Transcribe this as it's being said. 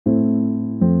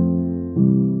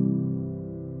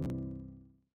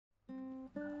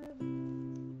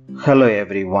Hello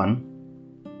everyone.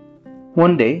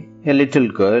 One day, a little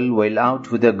girl, while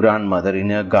out with her grandmother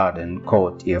in her garden,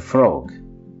 caught a frog.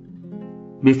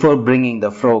 Before bringing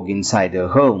the frog inside her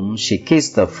home, she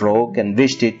kissed the frog and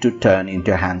wished it to turn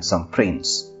into a handsome prince.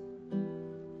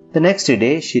 The next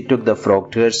day, she took the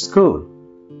frog to her school.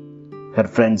 Her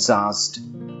friends asked,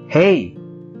 "Hey,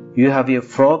 you have a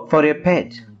frog for a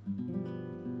pet?"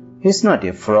 "It's not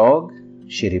a frog,"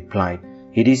 she replied.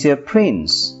 "It is a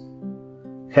prince."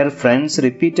 Her friends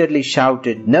repeatedly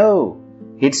shouted, "No,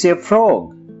 it's a frog."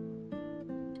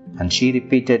 And she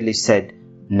repeatedly said,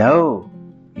 "No,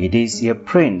 it is a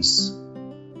prince."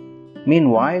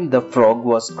 Meanwhile, the frog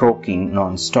was croaking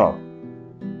non-stop.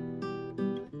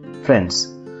 Friends,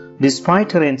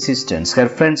 despite her insistence, her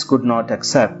friends could not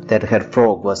accept that her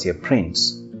frog was a prince.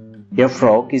 A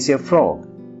frog is a frog.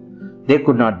 They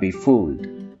could not be fooled.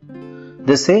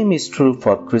 The same is true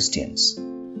for Christians.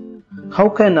 How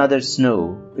can others know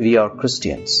we are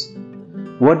Christians?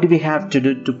 What do we have to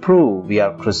do to prove we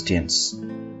are Christians?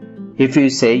 If you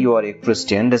say you are a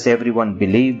Christian, does everyone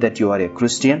believe that you are a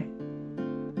Christian?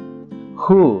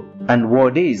 Who and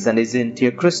what is and isn't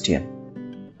a Christian?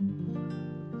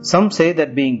 Some say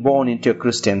that being born into a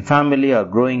Christian family or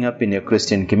growing up in a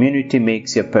Christian community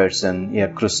makes a person a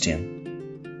Christian.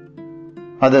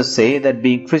 Others say that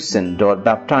being christened or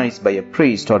baptized by a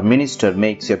priest or minister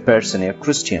makes a person a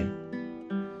Christian.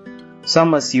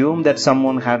 Some assume that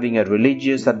someone having a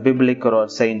religious or biblical or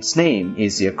saint's name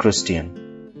is a Christian.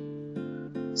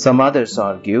 Some others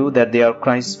argue that they are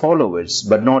Christ's followers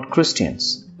but not Christians.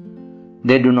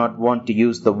 They do not want to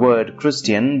use the word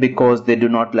Christian because they do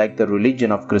not like the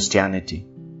religion of Christianity.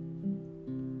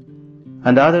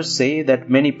 And others say that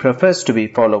many profess to be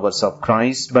followers of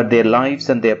Christ, but their lives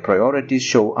and their priorities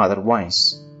show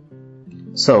otherwise.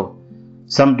 So,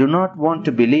 some do not want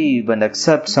to believe and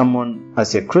accept someone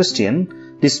as a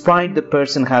Christian, despite the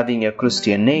person having a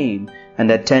Christian name and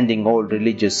attending all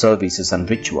religious services and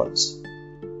rituals.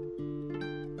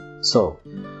 So,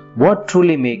 what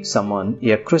truly makes someone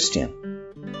a Christian?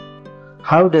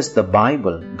 How does the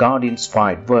Bible,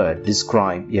 God-inspired word,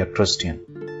 describe a Christian?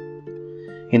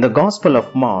 In the Gospel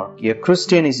of Mark, a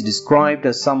Christian is described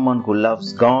as someone who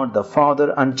loves God the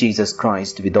Father and Jesus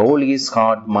Christ with all his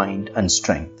heart, mind, and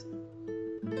strength.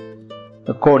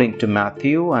 According to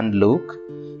Matthew and Luke,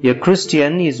 a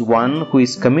Christian is one who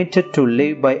is committed to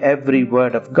live by every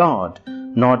word of God,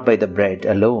 not by the bread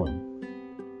alone.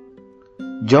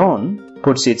 John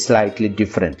puts it slightly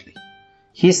differently.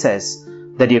 He says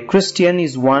that a Christian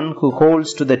is one who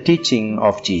holds to the teaching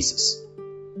of Jesus.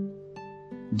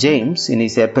 James, in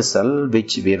his epistle,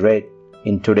 which we read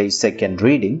in today's second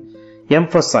reading,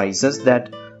 emphasizes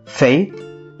that faith,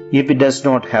 if it does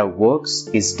not have works,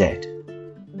 is dead.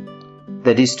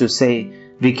 That is to say,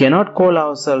 we cannot call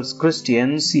ourselves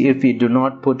Christians if we do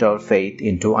not put our faith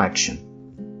into action.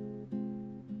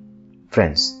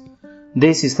 Friends,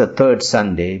 this is the third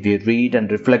Sunday we read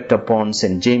and reflect upon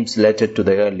St. James' letter to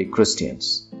the early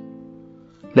Christians.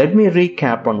 Let me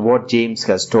recap on what James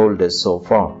has told us so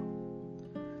far.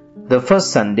 The first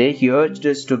Sunday, he urged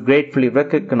us to gratefully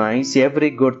recognize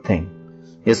every good thing,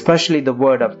 especially the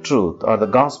word of truth or the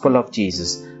gospel of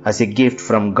Jesus, as a gift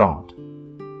from God.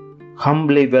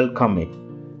 Humbly welcome it,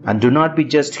 and do not be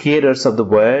just hearers of the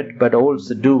word, but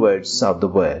also doers of the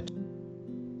word.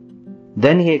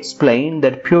 Then he explained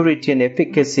that purity and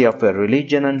efficacy of a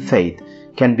religion and faith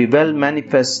can be well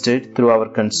manifested through our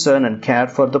concern and care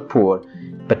for the poor,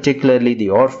 particularly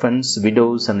the orphans,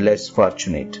 widows, and less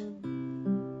fortunate.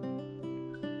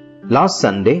 Last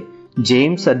Sunday,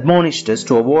 James admonished us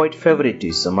to avoid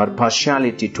favoritism or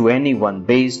partiality to anyone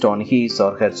based on his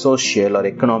or her social or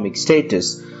economic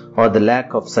status or the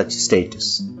lack of such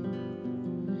status.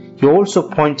 He also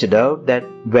pointed out that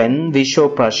when we show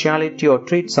partiality or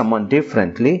treat someone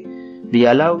differently, we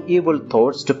allow evil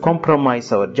thoughts to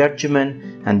compromise our judgment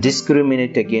and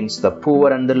discriminate against the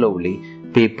poor and the lowly,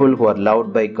 people who are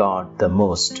loved by God the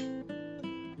most.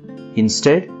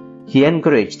 Instead, he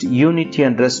encouraged unity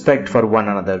and respect for one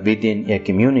another within a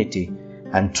community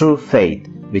and true faith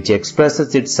which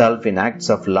expresses itself in acts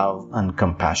of love and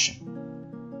compassion.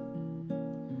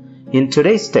 In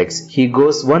today's text, he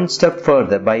goes one step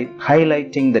further by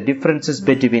highlighting the differences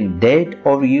between dead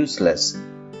or useless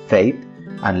faith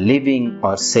and living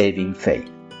or saving faith.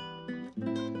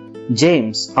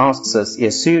 James asks us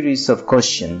a series of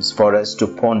questions for us to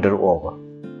ponder over.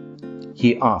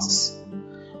 He asks,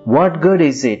 "What good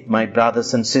is it, my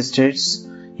brothers and sisters,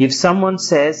 if someone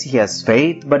says he has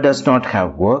faith but does not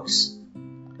have works?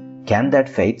 Can that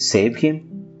faith save him?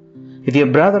 If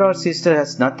your brother or sister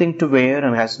has nothing to wear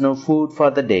and has no food for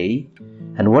the day,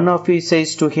 and one of you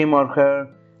says to him or her,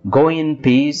 Go in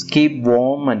peace, keep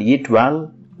warm and eat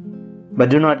well, but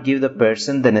do not give the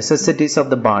person the necessities of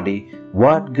the body.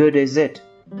 What good is it?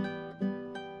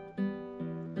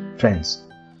 Friends,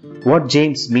 what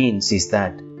James means is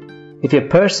that if a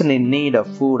person in need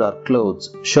of food or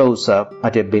clothes shows up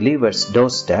at a believer's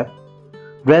doorstep,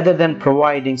 rather than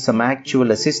providing some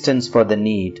actual assistance for the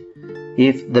need,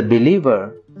 if the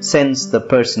believer sends the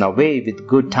person away with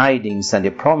good tidings and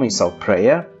a promise of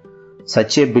prayer,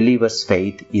 such a believer's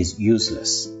faith is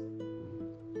useless.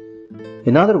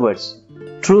 In other words,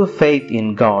 true faith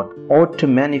in God ought to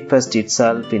manifest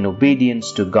itself in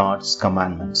obedience to God's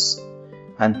commandments,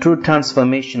 and true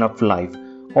transformation of life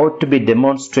ought to be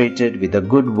demonstrated with the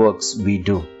good works we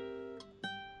do.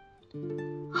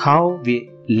 How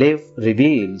we live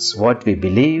reveals what we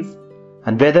believe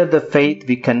and whether the faith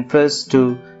we confess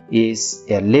to is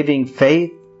a living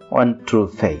faith or true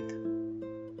faith.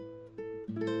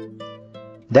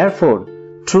 Therefore,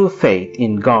 true faith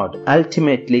in God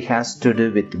ultimately has to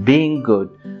do with being good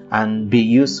and be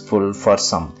useful for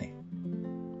something.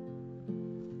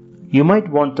 You might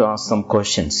want to ask some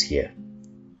questions here.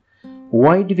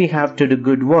 Why do we have to do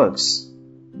good works?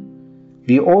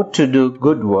 We ought to do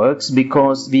good works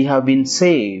because we have been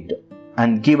saved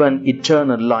and given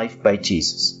eternal life by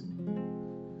Jesus.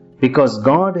 Because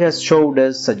God has showed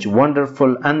us such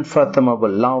wonderful, unfathomable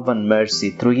love and mercy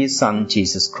through His Son,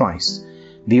 Jesus Christ,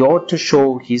 we ought to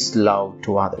show His love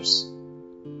to others.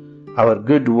 Our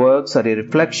good works are a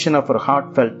reflection of our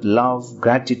heartfelt love,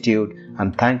 gratitude,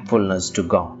 and thankfulness to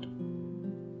God.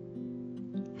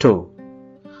 2.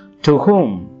 To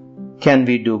whom can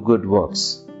we do good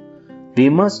works? We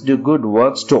must do good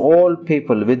works to all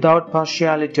people without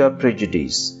partiality or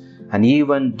prejudice, and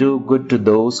even do good to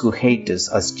those who hate us,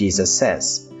 as Jesus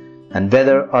says, and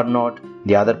whether or not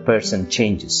the other person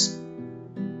changes.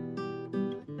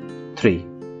 3.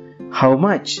 How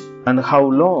much and how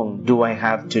long do I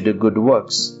have to do good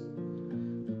works?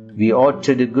 We ought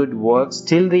to do good works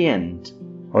till the end,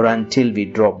 or until we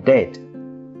drop dead.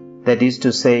 That is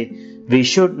to say, we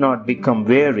should not become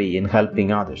weary in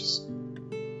helping others.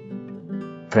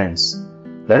 Friends,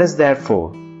 let us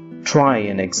therefore try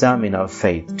and examine our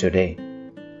faith today.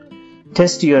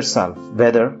 Test yourself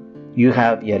whether you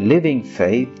have a living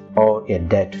faith or a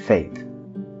dead faith.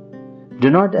 Do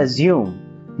not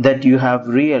assume that you have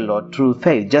real or true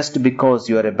faith just because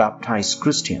you are a baptized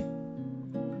Christian.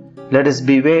 Let us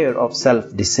beware of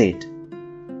self-deceit.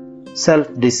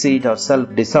 Self-deceit or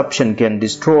self-deception can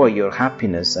destroy your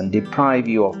happiness and deprive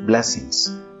you of blessings.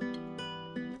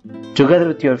 Together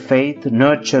with your faith,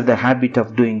 nurture the habit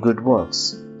of doing good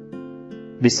works.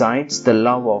 Besides the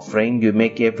love offering you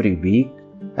make every week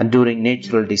and during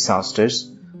natural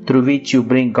disasters, through which you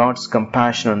bring God's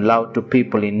compassion and love to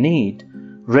people in need,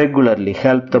 regularly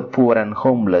help the poor and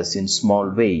homeless in small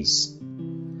ways.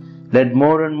 Let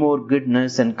more and more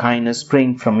goodness and kindness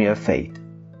spring from your faith.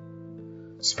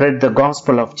 Spread the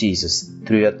gospel of Jesus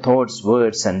through your thoughts,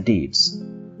 words, and deeds.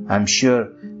 I am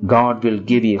sure God will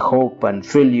give you hope and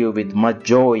fill you with much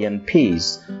joy and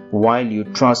peace while you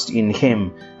trust in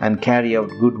Him and carry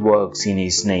out good works in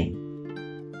His name.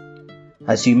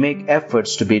 As you make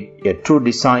efforts to be a true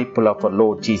disciple of our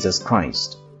Lord Jesus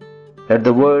Christ, let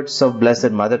the words of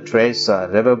Blessed Mother Teresa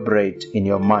reverberate in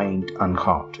your mind and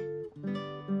heart.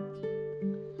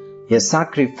 A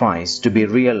sacrifice to be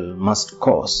real must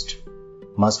cost,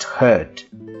 must hurt,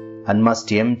 and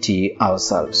must empty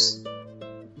ourselves.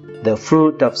 The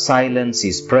fruit of silence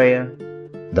is prayer.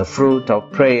 The fruit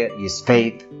of prayer is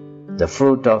faith. The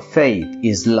fruit of faith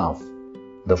is love.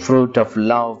 The fruit of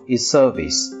love is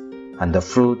service. And the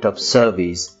fruit of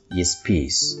service is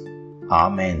peace.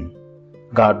 Amen.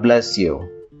 God bless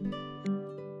you.